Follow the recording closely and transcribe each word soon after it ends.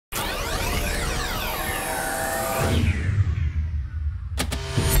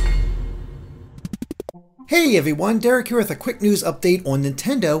Hey everyone, Derek here with a quick news update on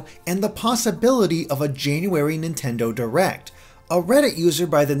Nintendo and the possibility of a January Nintendo Direct. A Reddit user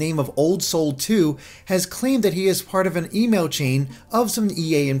by the name of Old Soul 2 has claimed that he is part of an email chain of some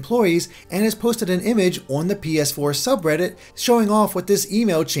EA employees and has posted an image on the PS4 subreddit showing off what this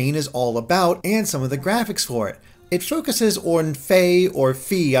email chain is all about and some of the graphics for it. It focuses on Faye or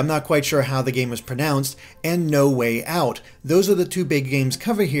Fee, I'm not quite sure how the game is pronounced, and No Way Out. Those are the two big games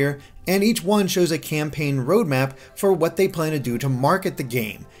covered here, and each one shows a campaign roadmap for what they plan to do to market the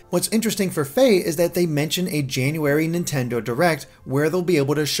game. What's interesting for Faye is that they mention a January Nintendo Direct where they'll be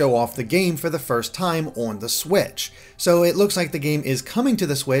able to show off the game for the first time on the Switch. So it looks like the game is coming to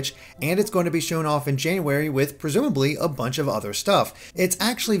the Switch and it's going to be shown off in January with presumably a bunch of other stuff. It's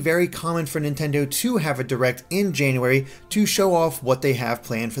actually very common for Nintendo to have a Direct in January to show off what they have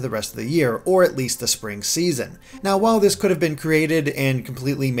planned for the rest of the year, or at least the spring season. Now, while this could have been created and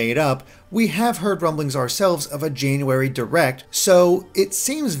completely made up, we have heard rumblings ourselves of a January Direct, so it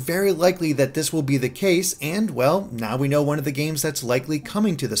seems very likely that this will be the case, and well, now we know one of the games that's likely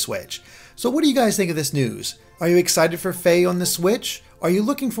coming to the Switch. So what do you guys think of this news? Are you excited for Faye on the Switch? Are you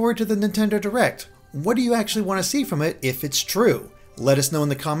looking forward to the Nintendo Direct? What do you actually want to see from it if it's true? Let us know in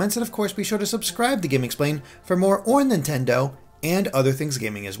the comments, and of course be sure to subscribe to GameXplain for more on Nintendo and other things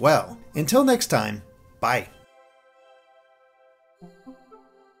gaming as well. Until next time, bye.